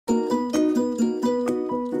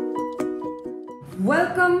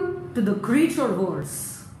Welcome to the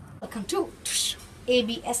Creatureverse. Welcome to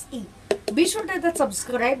A.B.S.E. Be sure to hit that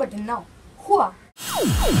subscribe button now. Hua!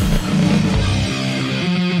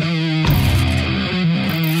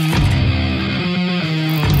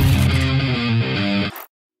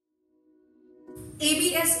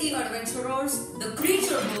 A.B.S.E. Adventurers, the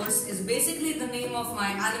Creatureverse is basically the name of my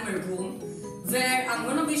animal room, where I'm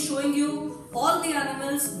going to be showing you all the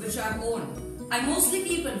animals which I own. I mostly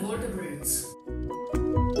keep invertebrates.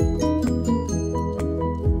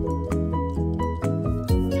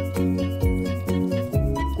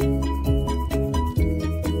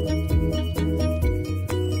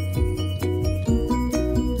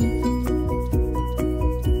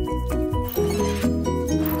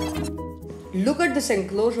 Look at this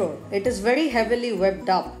enclosure. It is very heavily webbed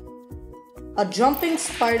up. A jumping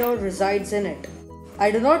spider resides in it.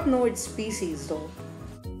 I do not know its species though.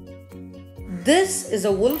 This is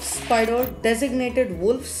a wolf spider designated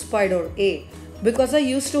wolf spider A because I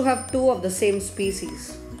used to have two of the same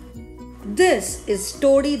species. This is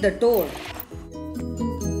Toady the toad.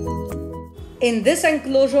 In this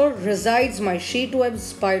enclosure resides my sheet web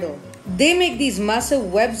spider. They make these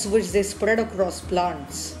massive webs which they spread across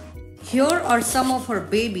plants. Here are some of her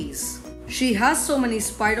babies. She has so many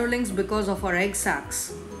spiderlings because of her egg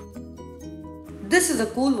sacs. This is a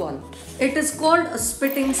cool one. It is called a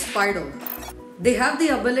spitting spider. They have the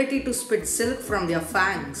ability to spit silk from their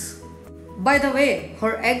fangs. By the way,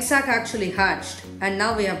 her egg sac actually hatched and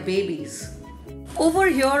now we have babies. Over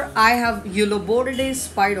here I have Uloboridae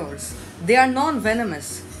spiders. They are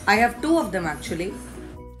non-venomous. I have two of them actually.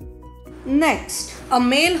 Next, a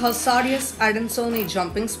male Hasarius adansoni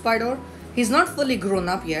jumping spider. He's not fully grown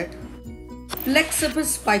up yet.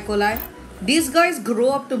 Plexippus spicoli. These guys grow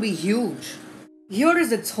up to be huge. Here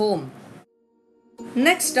is its home.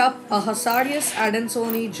 Next up, a Hasarius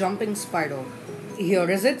adansoni jumping spider. Here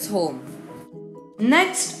is its home.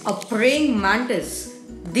 Next, a praying mantis.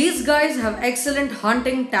 These guys have excellent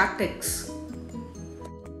hunting tactics.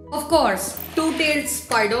 Of course, two-tailed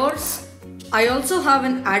spiders. I also have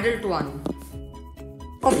an adult one.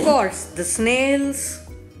 Of course, the snails.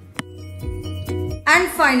 And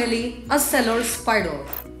finally, a cellar spider.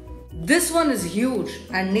 This one is huge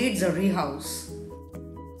and needs a rehouse.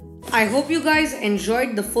 I hope you guys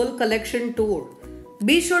enjoyed the full collection tour.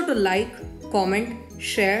 Be sure to like, comment,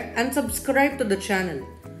 share and subscribe to the channel.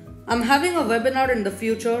 I'm having a webinar in the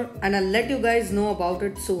future and I'll let you guys know about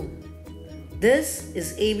it soon. This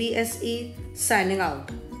is A.B.S.E. signing out.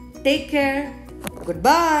 Take care.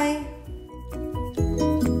 Goodbye.